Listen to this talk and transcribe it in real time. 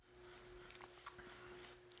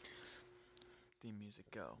Theme music,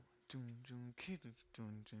 go.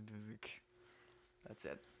 That's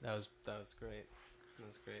it. That was great. That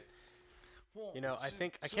was great. You know, I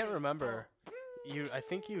can't remember. I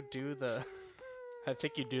think you do the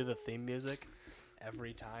theme music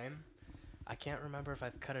every time. I can't remember if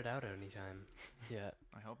I've cut it out any time yet.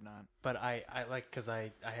 I hope not. But I like, because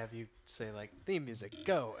I have you say, like, theme music,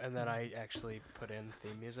 go, and then I actually put in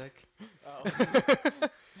theme music. Oh.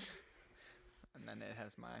 And then it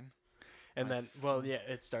has mine. And then, well, yeah,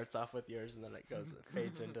 it starts off with yours, and then it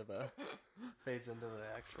fades into the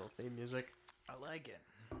actual theme music. I like it.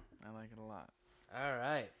 I like it a lot. All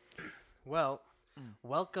right. Well,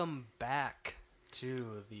 welcome back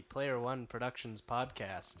to the Player One Productions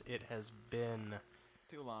podcast. It has been...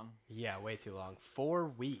 Too long. Yeah, way too long. 4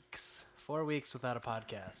 weeks. 4 weeks without a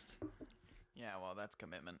podcast. Yeah, well, that's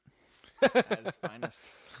commitment at its finest.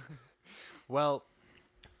 Well,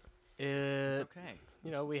 It's okay. You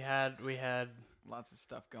know, we had Lots of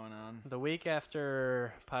stuff going on. the week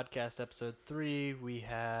after podcast episode 3, we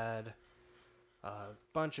had a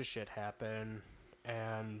bunch of shit happen,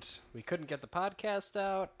 and we couldn't get the podcast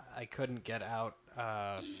out. I couldn't get out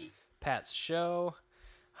Pat's show.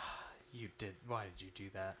 Why did you do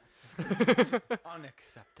that?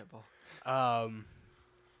 Unacceptable.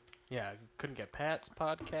 Yeah, couldn't get Pat's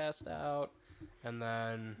podcast out, and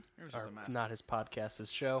then It was just a mess. not his podcast,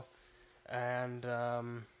 his show, and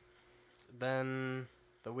then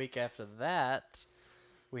the week after that,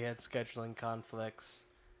 we had scheduling conflicts.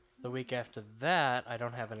 The week after that, I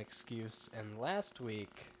don't have an excuse, and last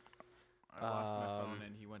week, I lost my phone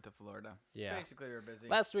and he went to Florida. Yeah. Basically, we were busy.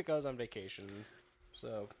 last week I was on vacation.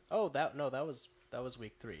 So, that was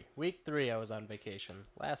week 3. Week 3 I was on vacation.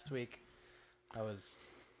 Last week I was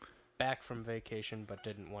back from vacation but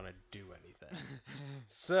didn't want to do anything.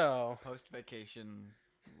 So, Post-vacation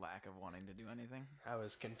lack of wanting to do anything. I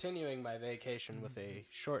was continuing my vacation with a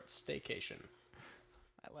short staycation.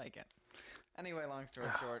 I like it. Anyway, long story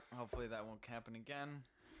short, hopefully that won't happen again.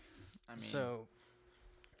 I mean, So,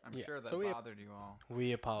 I'm yeah, sure that so we- bothered you all. we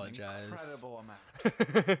An apologize. incredible amount.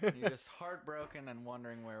 You're just heartbroken and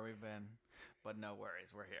wondering where we've been. But no worries,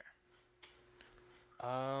 we're here.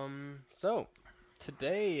 So,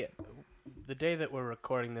 today, the day that we're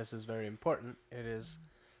recording this is very important. It is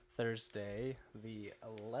Thursday, the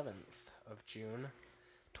 11th of June,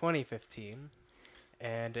 2015,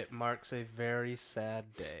 and it marks a very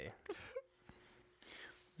sad day.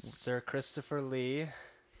 Sir Christopher Lee,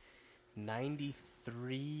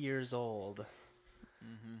 93 years old,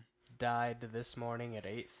 died this morning at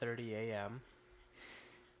 8:30 a.m.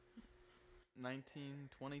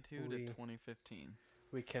 1922 to 2015.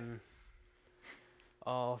 We can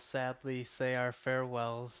all sadly say our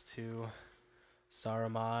farewells to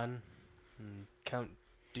Saruman and Count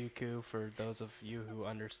Dooku, for those of you who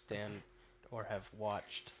understand or have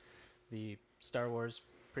watched the Star Wars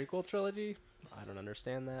prequel trilogy. I don't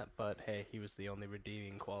understand that, but hey, he was the only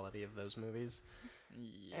redeeming quality of those movies.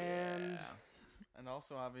 Yeah. And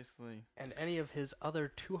also, obviously, And any of his other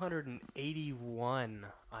 281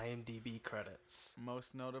 IMDb credits.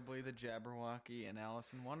 most notably the Jabberwocky and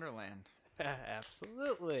Alice in Wonderland.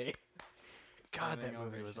 Absolutely. God, that Standing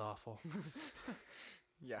movie was ovation. awful.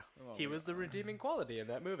 Yeah. Well, He was the redeeming quality in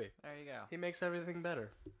that movie. There you go. He makes everything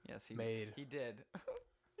better. Yes, he made. He did.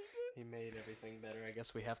 He made everything better. I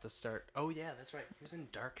guess we have to start. Oh yeah, that's right. He was in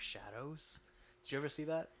Dark Shadows. Did you ever see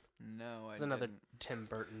that? No, I It's another didn't. Tim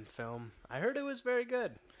Burton film. I heard it was very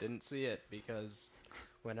good. Didn't see it because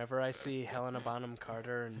whenever I see Helena Bonham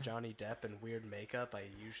Carter and Johnny Depp in weird makeup, I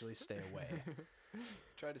usually stay away.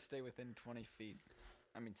 Try to stay within 20 feet.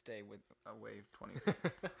 I mean, away 20 feet.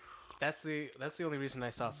 That's the only reason I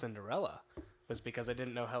saw Cinderella, was because I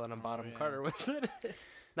didn't know Helena Bonham yeah. Carter was in it.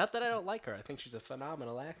 Not that I don't like her. I think she's a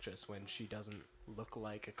phenomenal actress when she doesn't look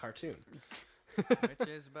like a cartoon. Which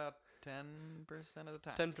is about 10% of the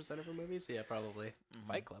time. 10% of her movies? Yeah, probably.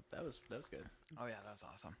 Fight Club. That was good. Oh, yeah, that's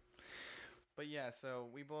awesome. But yeah, so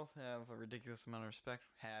we both have a ridiculous amount of respect.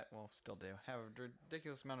 Still do. Have a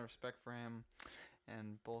ridiculous amount of respect for him.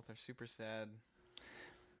 And both are super sad.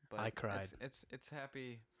 But I cried. It's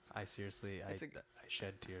happy. I seriously, I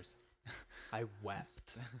shed tears. I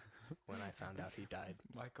wept when I found out he died.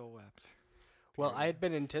 Michael wept. Well, I had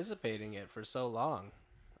been anticipating it for so long.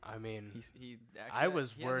 I mean, He actually, I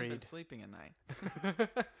was he hasn't been worried. sleeping at night.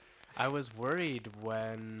 I was worried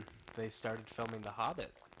when they started filming The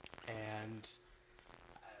Hobbit, and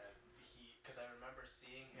because I remember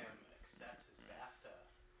seeing him accept his BAFTA,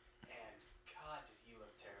 and God, did he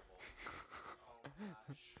look terrible! Oh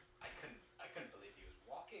gosh, I couldn't believe he was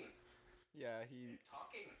walking Yeah, and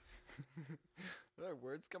talking. Are there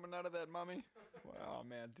words coming out of that mummy? Oh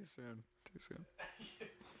man, too soon. Too soon.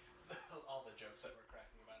 All the jokes that we're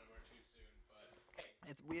cracking about him are too soon, but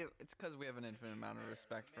hey. It's because we have an infinite amount of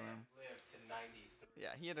respect for him. Lived to 93.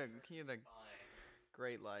 Yeah, he had a Fine.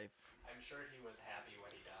 great life. I'm sure he was happy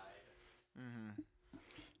when he died.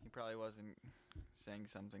 He probably wasn't saying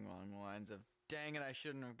something along the lines of, "Dang it, I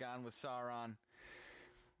shouldn't have gone with Sauron,"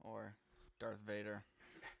 or Darth Vader.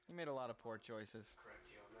 He made a lot of poor choices.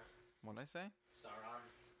 Correct you on that. What'd I say? Sauron,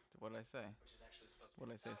 What'd I say? which is actually supposed to be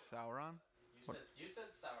What'd I say? Sauron? You said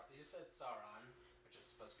Sauron, which is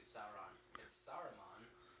supposed to be Sauron. It's Saruman.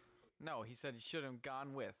 No, he said he should have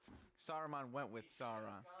gone with. Saruman went with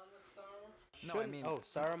Sauron. Gone with Sauron? No, I mean,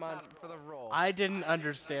 Saruman not for the role. I didn't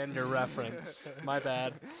understand your reference. My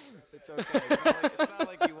bad. It's okay. It's not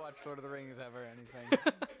like you watch Lord of the Rings ever or anything.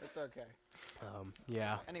 It's okay.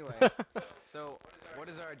 Yeah. Anyway, so what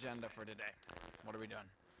is our agenda for today? What are we doing?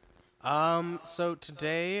 So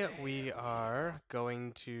today we are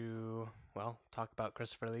going to, talk about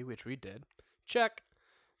Christopher Lee, which we did. Check.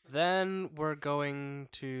 Then we're going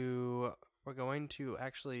to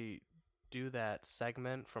actually do that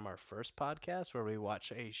segment from our first podcast where we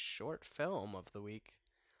watch a short film of the week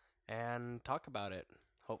and talk about it.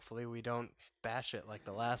 Hopefully we don't bash it like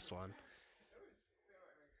the last one.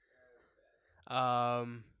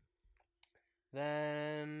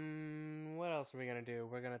 Then what else are we gonna do?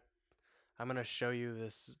 I'm gonna show you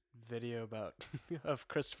this video about of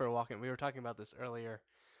Christopher Walken. We were talking about this earlier.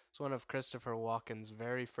 It's one of Christopher Walken's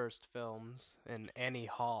very first films in Annie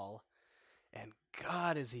Hall, and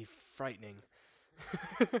God, is he frightening!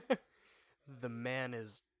 The man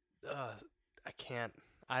is.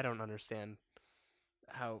 I don't understand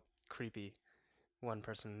how creepy one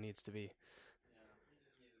person needs to be. Yeah, he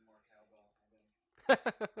just needed more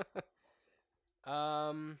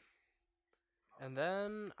cowbell. And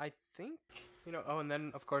then I think, and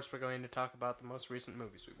then of course we're going to talk about the most recent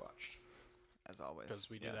movies we watched. As always. Because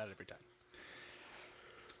we do that every time.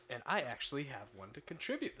 And I actually have one to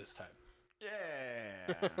contribute this time.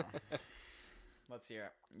 Yeah. Let's hear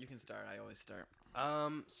it. You can start. I always start.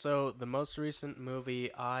 So the most recent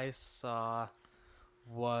movie I saw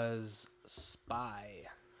was Spy.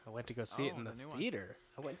 I went to go see it in the theater.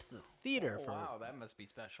 I went to the theater for. Wow, that must be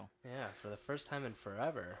special. Yeah, for the first time in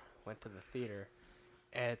forever, went to the theater.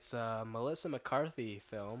 It's a Melissa McCarthy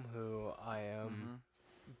film, who I am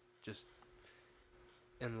just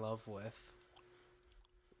in love with.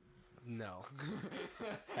 No.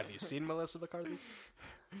 Have you seen Melissa McCarthy?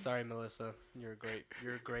 Sorry, Melissa. You're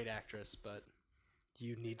a great actress, but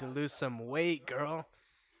you need to lose some weight, girl.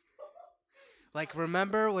 Like,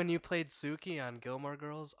 remember when you played Suki on Gilmore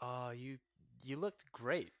Girls? Oh, you looked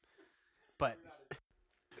great. But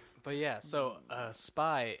yeah, so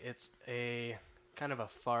Spy, it's a kind of a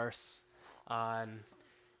farce on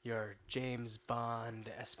your James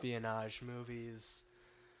Bond espionage movies.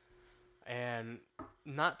 And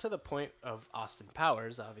not to the point of Austin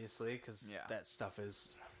Powers, obviously, because that stuff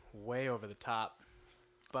is way over the top.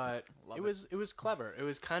 But it was clever. It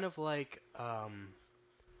was kind of like,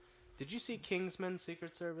 did you see Kingsman: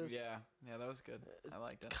 Secret Service? Yeah, that was good. I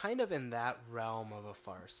liked it. Kind of in that realm of a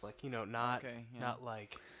farce, like not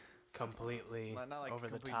like completely not like over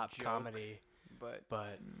the complete top joke, comedy, but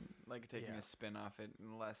like taking a spin off it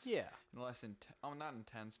and less not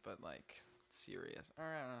intense, but like serious. Or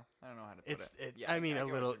I don't know how to put it. I mean a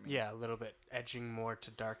little bit edging more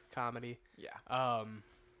to dark comedy. Yeah.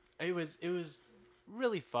 It was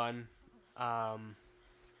really fun.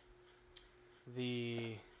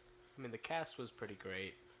 The cast was pretty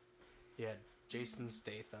great. You had Jason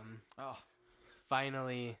Statham. Oh,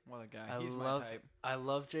 finally, what a guy! He's my type. I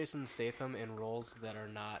love Jason Statham in roles that are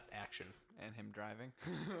not action. And him driving.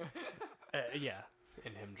 Yeah,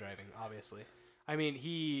 and him driving, obviously. I mean,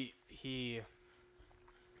 he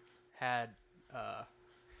had a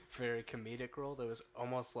very comedic role that was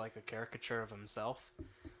almost like a caricature of himself,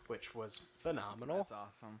 which was phenomenal. That's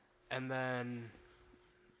awesome. And then,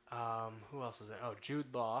 who else is it? Oh,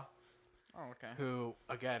 Jude Law. Oh, okay. Who,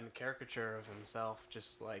 again, caricature of himself,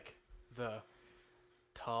 just like the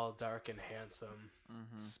tall, dark, and handsome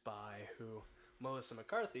spy who Melissa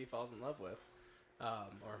McCarthy falls in love with,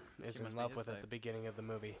 or is in love with at the beginning of the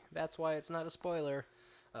movie. That's why it's not a spoiler.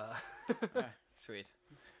 Sweet.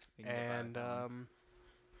 And,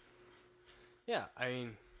 yeah, I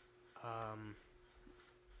mean,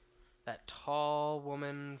 that tall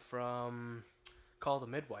woman from Call the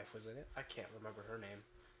Midwife was in it. I can't remember her name.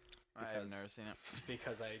 I have never seen it.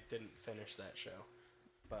 Because I didn't finish that show.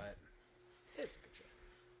 But it's a good show.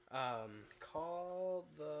 Call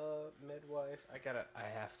the Midwife. I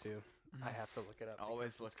have to. I have to look it up. Always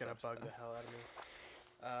because it's looks gonna up bug the stuff. hell out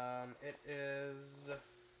of me. It is.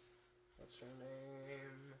 What's her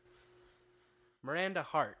name? Miranda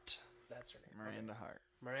Hart. That's her name. Miranda Okay. Hart.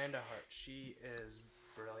 Miranda Hart. She is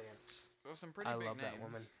brilliant. Well, some pretty I big love names. that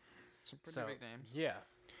woman. Some pretty big names. Yeah.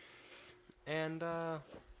 And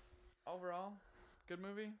Overall, good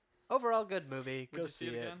movie. overall, good movie. Would Go you see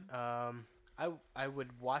it again? I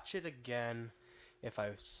would watch it again if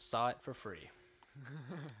I saw it for free.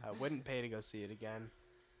 I wouldn't pay to go see it again,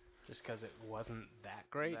 just because it wasn't that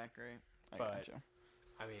great. That great. I But- gotcha.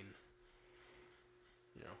 I mean,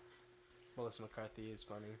 you know, Melissa McCarthy is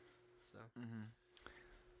funny. So Mm-hmm.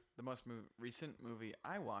 The most recent movie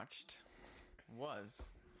I watched was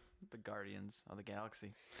The Guardians of the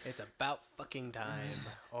Galaxy. it's about fucking time.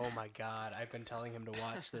 Oh my god, I've been telling him to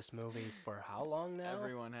watch this movie for how long now?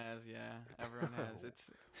 Everyone has, yeah. Everyone has.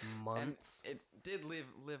 It's Months. And it did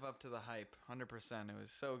live up to the hype, 100%. It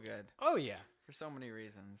was so good Oh yeah, for so many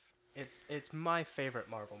reasons. it's my favorite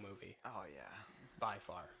Marvel movie Oh yeah. by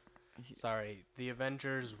far. Sorry, The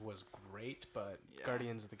Avengers was great, but Yeah.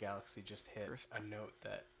 Guardians of the Galaxy just hit First- a note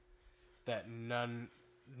that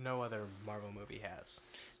no other Marvel movie has.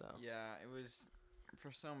 So Yeah, it was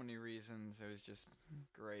for so many reasons. It was just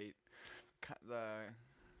great. The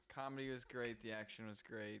comedy was great. The action was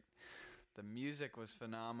great. The music was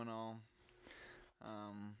phenomenal.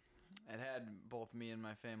 It had both me and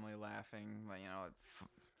my family laughing. Like, at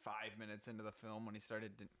 5 minutes into the film when he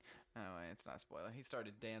started. Anyway, it's not a spoiler. He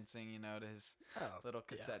started dancing, to his little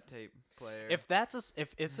cassette tape player. If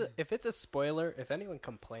it's a spoiler, if anyone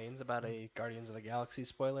complains about a Guardians of the Galaxy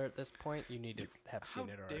spoiler at this point, you need to have seen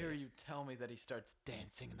it already. How dare you tell me that he starts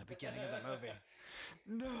dancing in the beginning of the movie?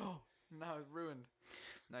 No, it's ruined.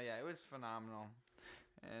 No, yeah, it was phenomenal,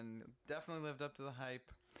 and definitely lived up to the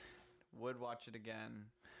hype. Would watch it again,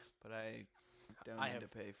 but I don't need to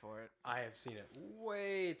pay for it. I have seen it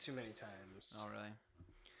way too many times. Oh, really?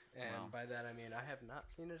 And Wow. by that I mean I have not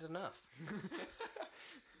seen it enough.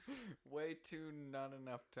 Way too not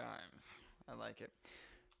enough times. I like it.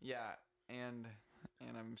 Yeah, and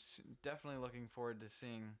I'm definitely looking forward to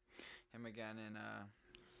seeing him again in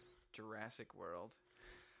Jurassic World.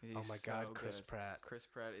 Oh my god, so Chris good. Pratt. Chris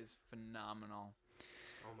Pratt is phenomenal.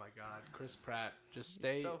 Oh my god, Chris Pratt. Just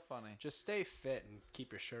He's so funny. stay fit and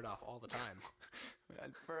keep your shirt off all the time.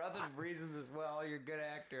 And for other reasons as well, you're a good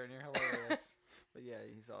actor and you're hilarious. But yeah,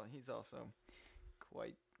 he's also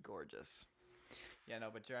quite gorgeous. Yeah, no,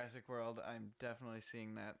 but Jurassic World, I'm definitely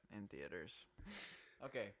seeing that in theaters.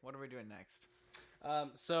 Okay, what are we doing next?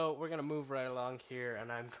 So we're gonna move right along here,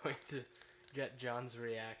 and I'm going to get John's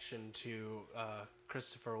reaction to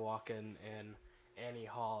Christopher Walken and Annie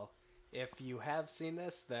Hall. If you have seen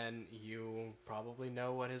this, then you probably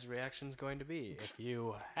know what his reaction's going to be. If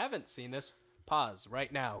you haven't seen this, pause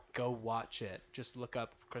right now. Go watch it. Just look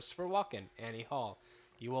up Christopher Walken, Annie Hall.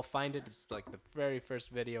 You will find it. It's like the very first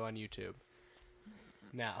video on YouTube.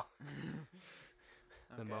 Now,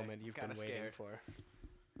 the Okay, moment you've I'm been kinda waiting scared. for.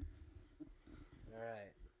 All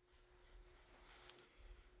right.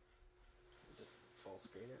 Just full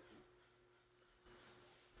screen it.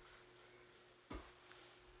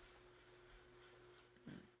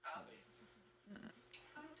 Oh,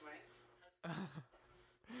 Dwayne.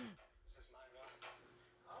 This is my room.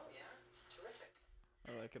 Oh, yeah? It's terrific.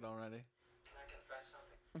 I like it already. Can I confess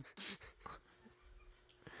something?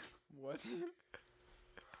 What?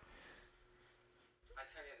 I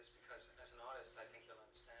tell you this because, as an artist, I think you'll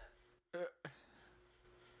understand.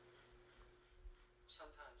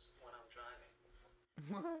 Sometimes when I'm driving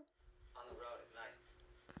What? on the road at night,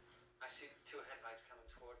 I see two headlights coming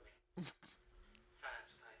toward me.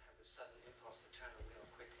 Fast, I have the sudden impulse to turn the wheel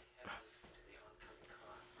quickly, heavily into the oncoming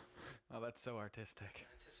car. Oh, that's so artistic.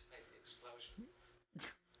 Anticipate the explosion. The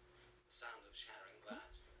sound of shattering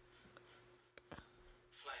glass.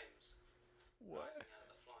 Flames rising out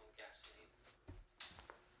of the flowing gasoline.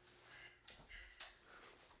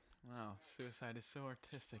 Wow, suicide is so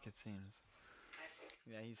artistic, it seems. I think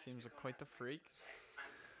Yeah, he seems like quite the freak.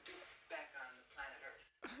 I'm back on the planet Earth.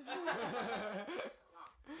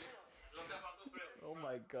 Look up Uncle Bill. Oh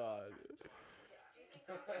my god.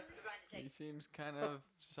 He seems kind of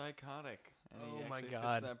psychotic. And he Oh my actually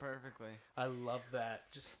God. fits that perfectly. I love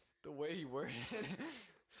that. Just The way he worded it.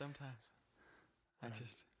 Sometimes I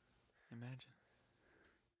just imagine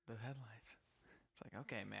the headlights. It's like,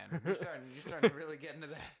 okay, man, you're starting to really get into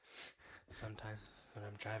that. sometimes when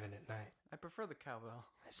I'm driving at night, I prefer the cowbell.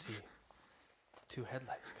 I see two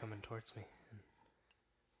headlights coming towards me, and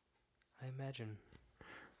I imagine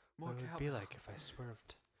More what it would cowbell. be like if I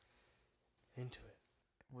swerved into it.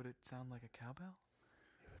 Would it sound like a cowbell?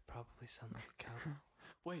 It would probably sound like a cowbell.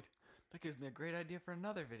 Wait, That gives me a great idea for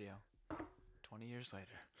another video. 20 years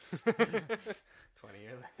later. 20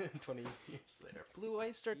 years later. Blue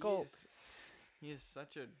Oyster Cult. He is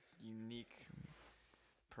such a unique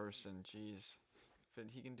person. Jeez.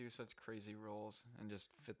 He can do such crazy roles and just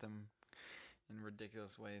fit them in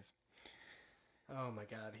ridiculous ways. Oh my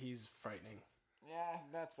god, he's frightening. Yeah,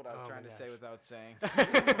 that's what I was Oh trying my to say gosh. without saying.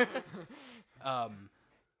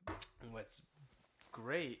 What's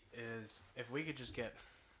great is if we could just get...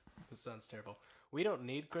 This sounds terrible. We don't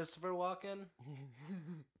need Christopher Walken.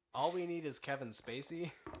 All we need is Kevin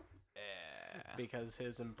Spacey. Yeah. Because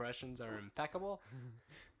his impressions are impeccable.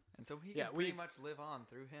 And so he Yeah, can pretty we've- much live on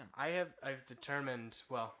through him. I've determined,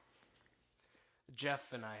 well,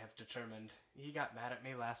 Jeff and I have determined, he got mad at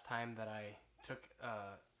me last time that I took,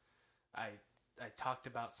 I talked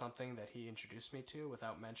about something that he introduced me to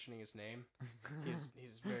without mentioning his name. He's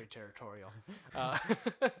very territorial. I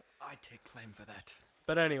take claim for that.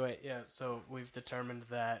 But anyway, yeah, so we've determined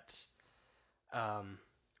that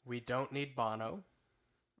we don't need Bono.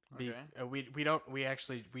 Okay. We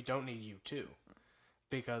don't need you too.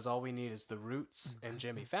 Because all we need is the Roots and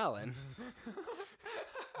Jimmy Fallon.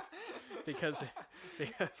 because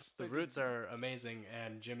the Roots are amazing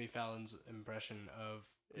and Jimmy Fallon's impression of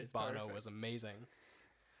It's Bono perfect. was amazing.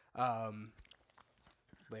 But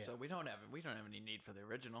yeah. So we don't have any need for the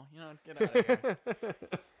original. You know, get out of here.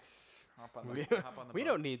 hop on the We boat.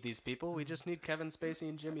 don't need these people. We just need Kevin Spacey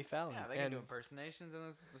and Jimmy Fallon. Yeah, they can and, do impersonations, and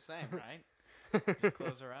it's the same, right? Just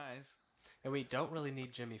close our eyes. and we don't really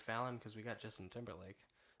need Jimmy Fallon because we got Justin Timberlake.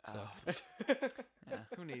 So Yeah,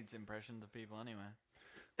 who needs impressions of people anyway?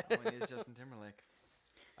 All we need is Justin Timberlake.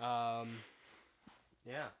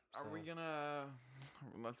 yeah. Are we gonna?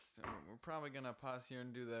 We're probably gonna pause here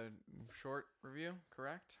and do the short review.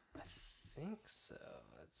 Correct? I think so.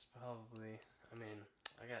 That's probably. I mean,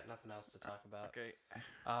 I got nothing else to talk about. Okay.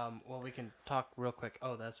 Well, we can talk real quick.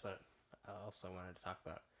 Oh, that's what I also wanted to talk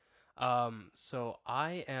about. So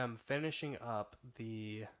I am finishing up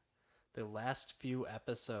the last few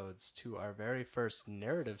episodes to our very first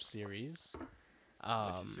narrative series.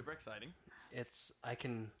 Which is super exciting. It's I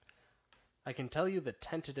can tell you the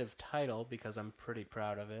tentative title because I'm pretty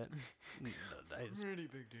proud of it. It's, Pretty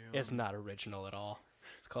big deal. it's not original at all.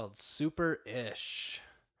 It's called Super-ish.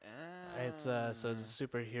 It's so it's a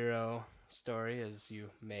superhero story, as you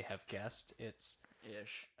may have guessed. It's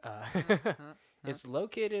ish. it's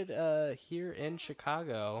located here in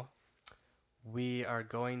Chicago. We are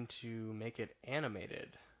going to make it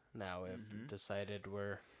animated now. We've decided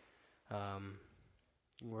we're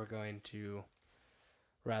going to,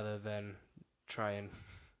 rather than try and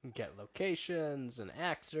get locations and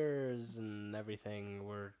actors and everything,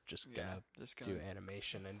 we're just gonna do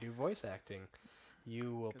animation and do voice acting.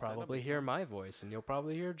 You will 'Cause that'll probably be hear fun. my voice, and you'll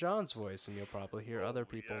probably hear John's voice, and you'll probably hear other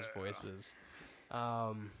people's voices.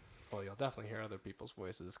 Well, you'll definitely hear other people's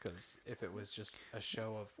voices, because if it was just a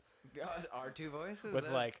show of Our two voices with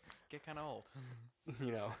that like get kind of old.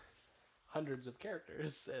 hundreds of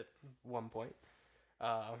characters at one point,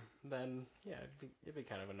 then yeah, it'd be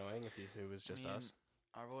kind of annoying if it was just us.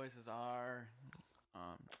 Our voices are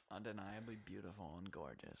undeniably beautiful and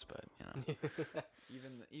gorgeous, but you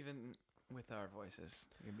know, even with our voices,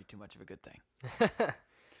 it can be too much of a good thing.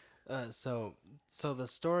 So the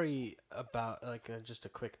story about just a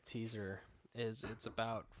quick teaser is it's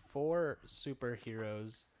about 4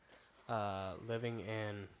 superheroes living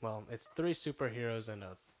in, well, it's 3 superheroes and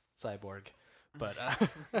a cyborg, but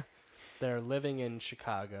they're living in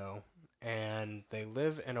Chicago, and they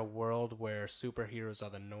live in a world where superheroes are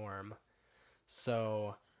the norm.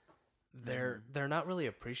 So they're not really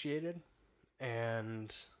appreciated,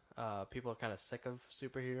 and people are kind of sick of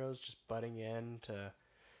superheroes just butting in to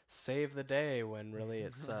save the day when really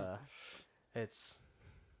it's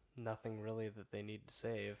nothing really that they need to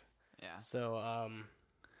save. Yeah.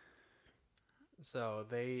 So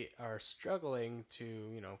they are struggling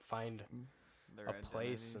to find Their a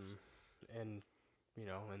place identities. and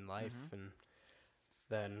in life, and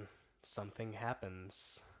then something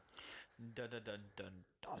happens. Dun, dun, dun, dun,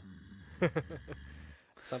 dun.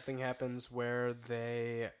 Something happens where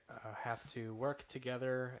they have to work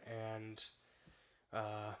together and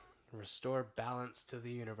restore balance to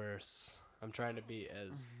the universe. I'm trying to be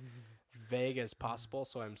as vague as possible,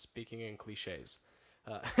 so I'm speaking in cliches.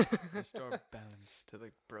 Restore balance to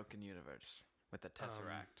the broken universe with the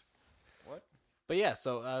Tesseract. What? But yeah,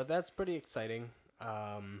 so that's pretty exciting.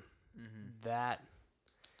 That,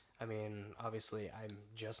 I mean, obviously, I'm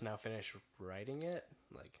just now finished writing it.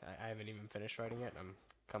 Like, I haven't even finished writing it. I'm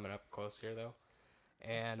coming up close here, though.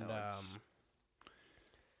 And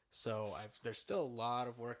so there's still a lot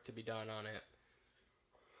of work to be done on it.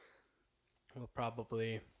 we'll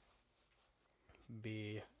probably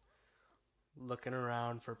be looking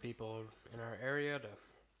around for people in our area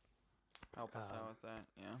Help us out with that.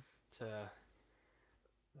 Yeah. to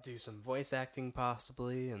do some voice acting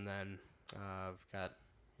possibly, and then I've got,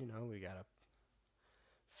 we gotta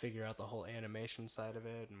figure out the whole animation side of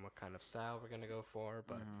it and what kind of style we're gonna go for.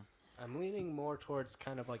 But I'm leaning more towards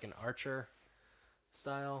kind of like an Archer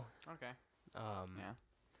style. Okay. Yeah.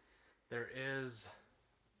 There is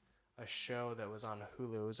a show that was on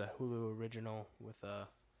Hulu. It was a Hulu original with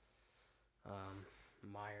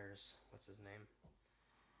Myers. What's his name?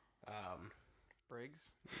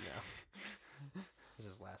 Briggs. No. Is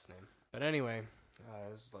his last name. But anyway,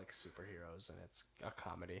 it was like superheroes, and it's a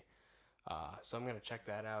comedy. So I'm going to check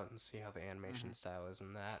that out and see how the animation style is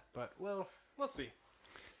in that. But, we'll see.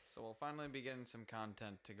 So we'll finally be getting some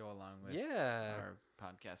content to go along with Yeah. our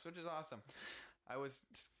podcast, which is awesome. I was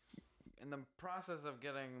in the process of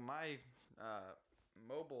getting my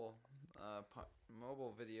mobile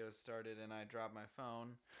videos started, and I dropped my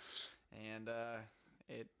phone, and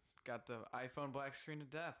it got the iPhone black screen to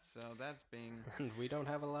death. So that's being And we don't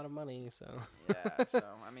have a lot of money, so. yeah. So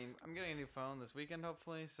I mean, I'm getting a new phone this weekend,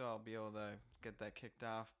 hopefully, so I'll be able to get that kicked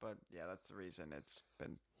off. But yeah, that's the reason it's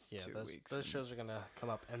been. Yeah, 2 those weeks. shows are going to come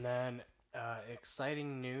up. And then,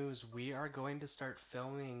 exciting news, we are going to start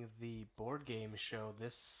filming the board game show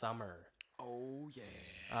this summer. Oh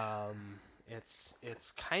yeah.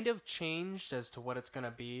 It's kind of changed as to what it's going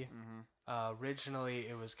to be. Originally,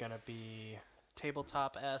 it was going to be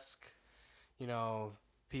tabletop-esque.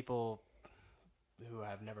 People who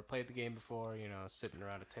have never played the game before, sitting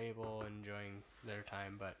around a table, enjoying their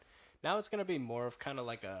time. But now it's going to be more of kind of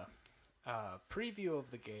like a preview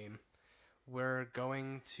of the game. We're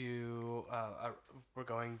going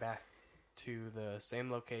back to the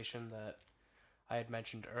same location that I had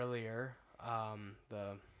mentioned earlier,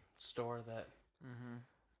 the store that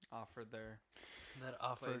Offered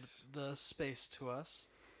offered place. the space to us,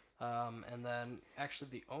 and then actually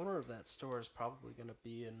the owner of that store is probably going to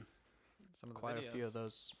be in some of the quite videos.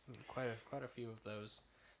 a few of those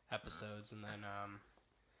episodes, and then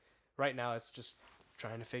right now it's just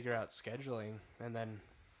trying to figure out scheduling, and then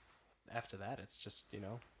after that it's just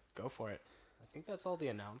go for it. I think that's all the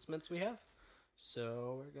announcements we have,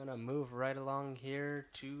 so we're gonna move right along here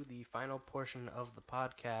to the final portion of the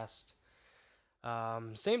podcast.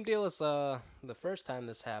 Same deal as the first time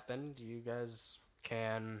this happened. You guys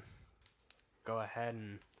can go ahead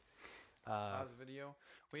and Pause the video.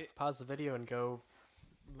 pause the video and go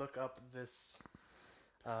look up this.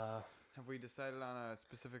 Have we decided on a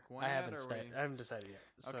specific one I yet? haven't decided yet.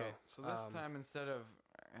 Okay, so this um, time instead of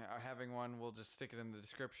having one, we'll just stick it in the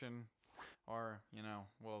description, or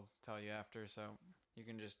we'll tell you after. So you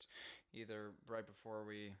can just either right before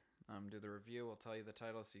we do the review, we'll tell you the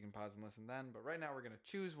title, so you can pause and listen then. But right now we're gonna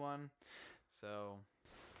choose one. So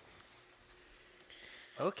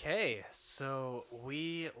Okay, so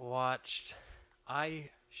we watched I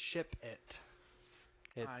Ship It.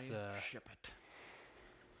 It's ship it.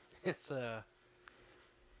 it's a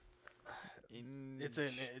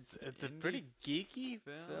pretty geeky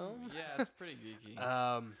film. Yeah, it's pretty geeky.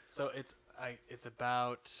 So it's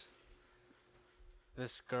about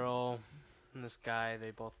this girl and this guy.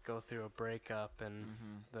 They both go through a breakup, and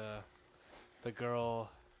the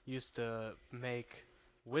girl used to make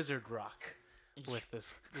wizard rock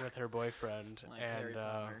with her boyfriend, Like and Harry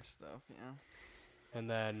Potter stuff, yeah. and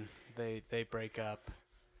then they break up,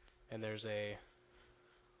 and there's a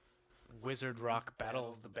wizard rock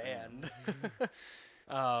battle of the band.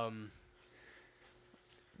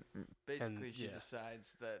 Basically, she yeah.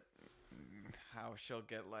 decides that how she'll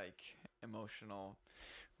get emotional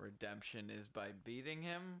redemption is by beating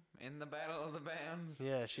him in the Battle of the Bands.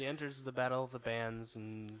 Yeah, she enters the battle of the bands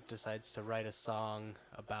and decides to write a song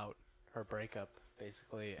about her breakup,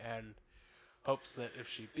 basically, and hopes that if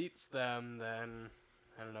she beats them, then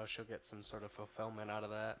I don't know, she'll get some sort of fulfillment out of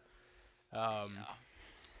that.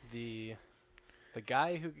 The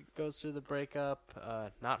guy who goes through the breakup,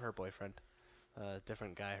 not her boyfriend,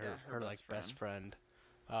 different guy, her best friend,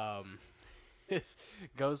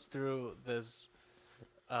 goes through this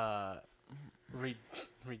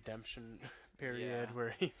redemption period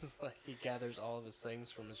where he gathers all of his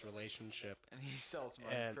things from his relationship And he sells them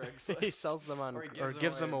and on Craigslist. he sells them on or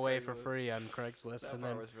gives them away for free on Craigslist. That And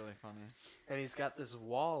part then was really funny. and he's got this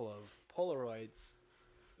wall of Polaroids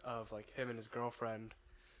of him and his girlfriend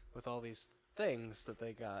with all these things that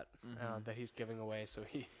they got that he's giving away. So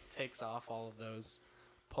he takes off all of those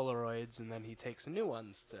Polaroids, and then he takes new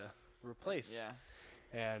ones to replace.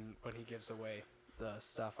 Yeah. And when he gives away the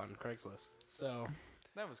stuff on Craigslist. So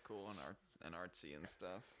That was cool and artsy and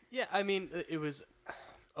stuff. Yeah, I mean, it was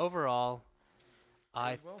overall.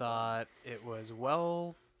 I well thought it was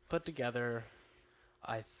well put together.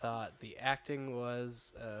 I thought the acting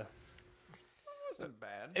was. It wasn't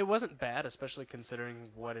bad. It wasn't bad, especially considering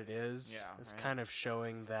what it is. Yeah, It's right. kind of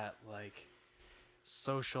showing that like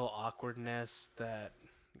social awkwardness that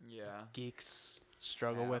Yeah. geeks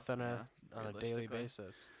struggle Yeah, with on yeah, a daily realistically.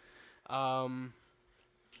 basis.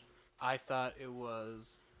 I thought it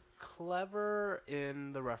was clever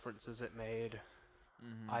in the references it made.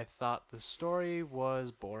 Mm-hmm. I thought the story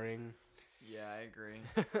was boring. Yeah, I agree.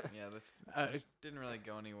 Yeah, this didn't really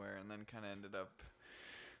go anywhere, and then kind of ended up.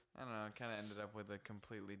 I don't know. Kind of ended up with a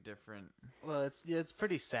completely different. Well, it's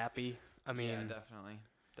pretty sappy. I mean, yeah, definitely.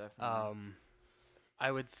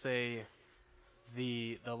 I would say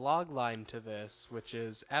the log line to this, which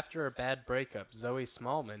is after a bad breakup, Zoe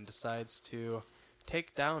Smallman decides to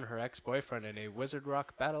take down her ex-boyfriend in a Wizard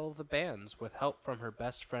Rock Battle of the Bands with help from her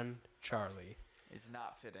best friend Charlie. It's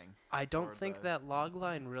not fitting. I don't Or think the- that log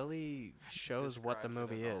line really shows what the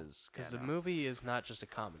Describes it movie at all. is, because Yeah, the no. movie is not just a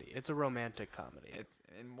comedy; it's a romantic comedy. It's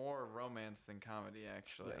in more romance than comedy,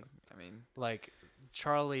 actually. Yeah. I mean, Like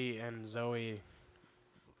Charlie and Zoe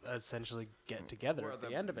essentially get together we're at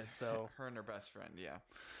the end of it. So her and her best friend, yeah.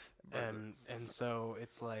 But and so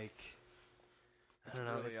it's like it's I don't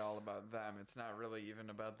know. really It's, all about them. It's not really even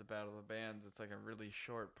about the Battle of the Bands. It's like a really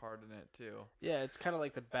short part in it too. yeah, it's kind of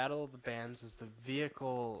like the Battle of the Bands is the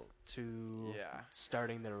vehicle to Yeah.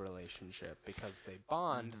 starting their relationship because they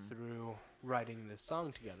bond Mhm. through writing this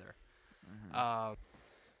song together. Mhm.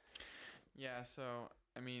 Yeah, so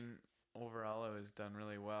I mean, overall it was done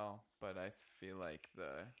really well, but I feel like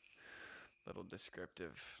the little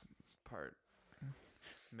descriptive part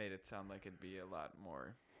made it sound like it'd be a lot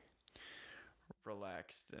more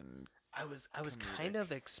relaxed and I was kind comedic.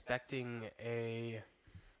 of expecting a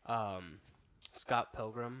Scott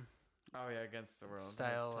Pilgrim oh yeah, Against the World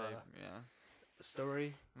Style, type, yeah.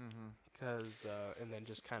 story Mm-hmm. because and then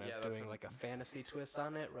just kind of Yeah, that's doing what- like a fantasy twist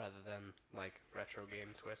on it rather than like retro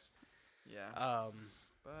game twist. Yeah,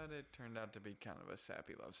 but it turned out to be kind of a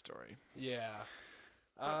sappy love story. Yeah.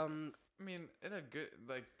 But- I mean, it had good,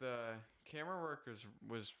 like the camera work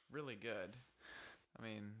was really good. I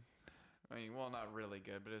mean, well, not really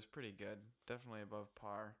good, but it was pretty good. Definitely above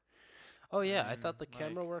par. Oh yeah, I thought the like-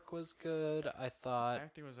 camera work was good. I thought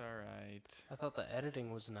Acting was all right. the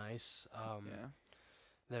editing was nice.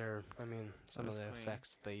 Yeah. I mean, some of was the clean.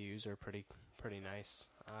 effects that they use are pretty nice.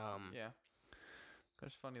 Yeah.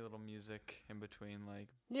 There's funny little music in between, like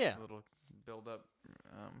Yeah. little build up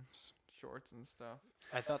shorts and stuff.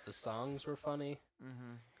 I thought the songs were funny.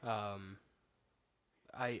 Mm-hmm.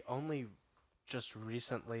 I only just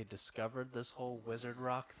recently discovered this whole Wizard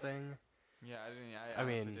Rock thing. Yeah, I I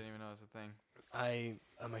honestly mean, didn't even know it was a thing.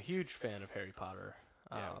 I'm a huge fan of Harry Potter.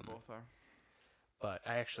 Yeah, we both are. But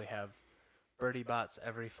I actually have Bertie Bott's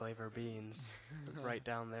Every Flavor Beans right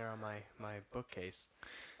down there on my bookcase.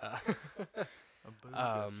 A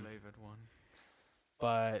booga flavored one.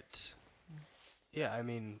 But yeah, I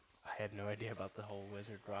mean, I had no idea about the whole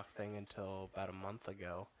Wizard Rock thing until about a month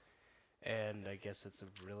ago, and I guess it's a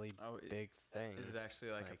really big thing. Is it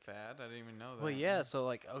actually like a fad? I didn't even know that. Well, yeah. So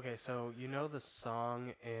like, okay, so you know the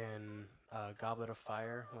song in Goblet of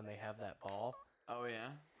Fire when they have that ball. Oh yeah.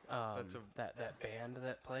 That's that band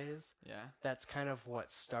that plays. Yeah. That's kind of what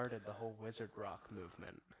started the whole Wizard Rock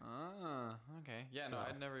movement. Ah, okay. Yeah, no, So-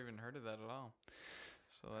 I'd never even heard of that at all.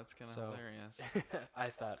 So that's kind of hilarious. I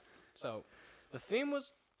thought so. The theme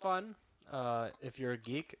was fun. If you're a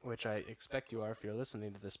geek, which I expect you are if you're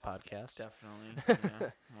listening to this podcast, Definitely. Yeah.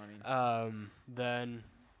 I mean, then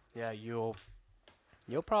yeah, you'll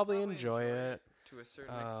probably enjoy it to a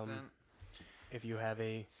certain Um, extent. if you have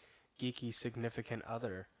a geeky significant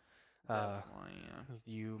other. Definitely, yeah.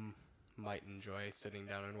 You might enjoy sitting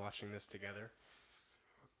down and watching this together.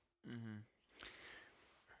 Mm-hmm.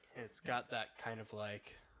 It's got that kind of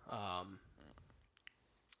like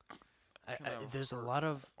Kind of there's a lot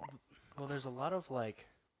of there's a lot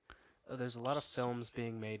of films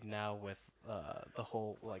being made now with the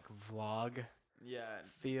whole like vlog Yeah.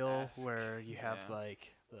 feel esque, where you have yeah.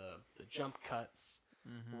 like the jump cuts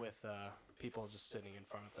Mm-hmm. with people just sitting in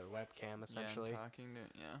front of their webcam essentially. Yeah, talking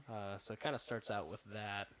to yeah. So it kind of starts out with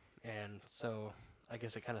that, and so I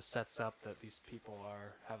guess it kind of sets up that these people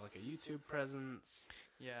have like a YouTube presence.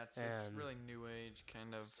 Yeah, it's And really new age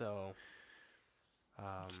kind of So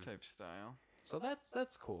type style. so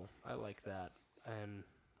that's cool. I like that, and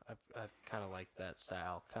I've kind of liked that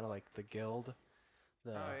style, kind of like the Guild,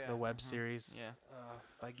 the web mhm. series Yeah.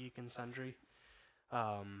 by Geek and Sundry.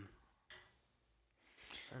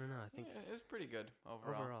 I don't know. I think Yeah, it was pretty good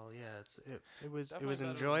overall. overall, yeah, it was Definitely better than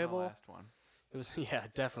enjoyable. the last one. It was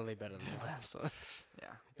definitely better than the last one.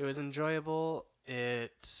 Yeah. It was enjoyable.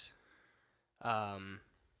 It's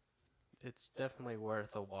definitely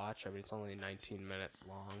worth a watch. I mean, it's only 19 minutes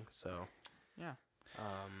long, so Yeah.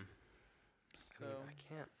 I mean, So-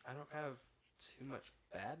 I don't have too much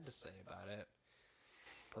bad to say about it,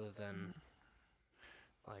 other than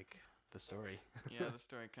like the story. Yeah, the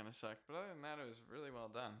story kind of sucked, but other than that, it was really well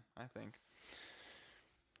done, I think.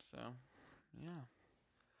 So, yeah.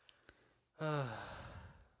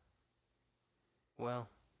 Well,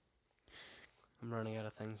 I'm running out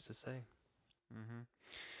of things to say.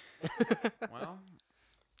 Well,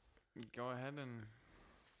 go ahead and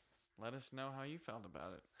let us know how you felt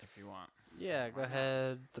about it if you want. Yeah, go Why not?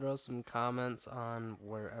 ahead, throw some comments on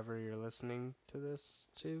wherever you're listening to this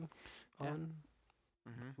to. Yeah. On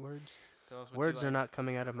Mm-hmm. words. Tell us what Words you are liked. not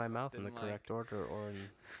coming out of my mouth in the didn't like. correct order or in,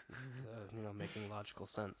 making logical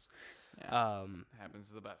sense. Yeah, happens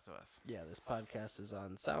to the best of us. Yeah, this podcast is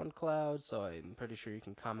on SoundCloud, so I'm pretty sure you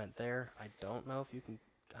can comment there. I don't know if you can.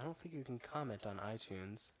 I don't think you can comment on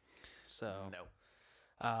iTunes. So No.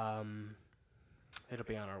 it'll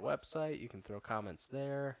be on our website. You can throw comments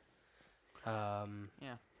there.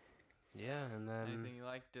 Yeah. Yeah, and then Anything you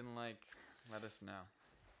liked, didn't like, let us know.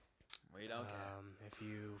 We don't care. if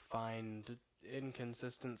you find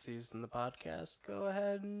inconsistencies in the podcast, go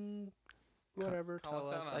ahead and whatever Call tell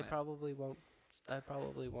us out us. on I it. probably won't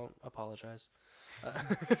apologize.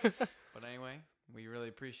 But anyway, we really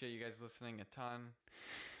appreciate you guys listening a ton,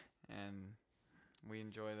 and we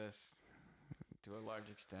enjoy this to a large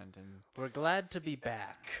extent, and We're glad to be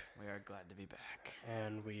back, we are glad to be back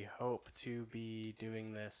and we hope to be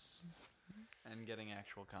doing this. and getting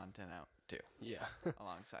actual content out too Yeah,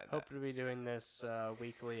 alongside hope that. to be doing this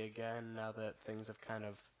weekly again now that things have kind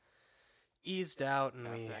of eased out and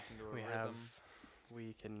Got we back into a we rhythm. have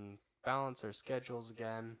we can balance our schedules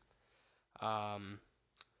again.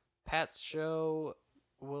 Pat's show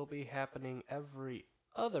will be happening every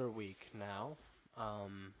other week now.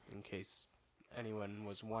 In case anyone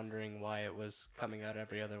was wondering why it was coming out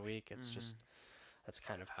every other week, it's just that's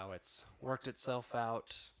kind of how it's worked itself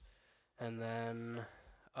out. And then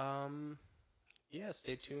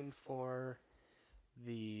stay tuned for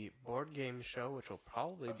the board game show, which will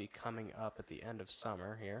probably be coming up at the end of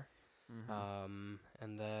summer here.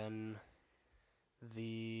 And then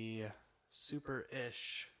the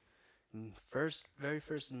Super-ish very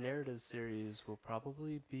first narrative series will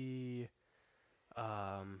probably be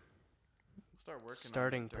We'll start working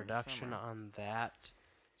starting on it during production summer. on that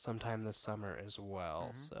sometime this summer as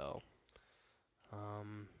well. Mhm.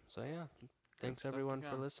 So yeah, thanks stuff to everyone for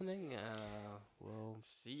come. listening. We'll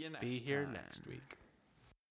See you next be here time. next week.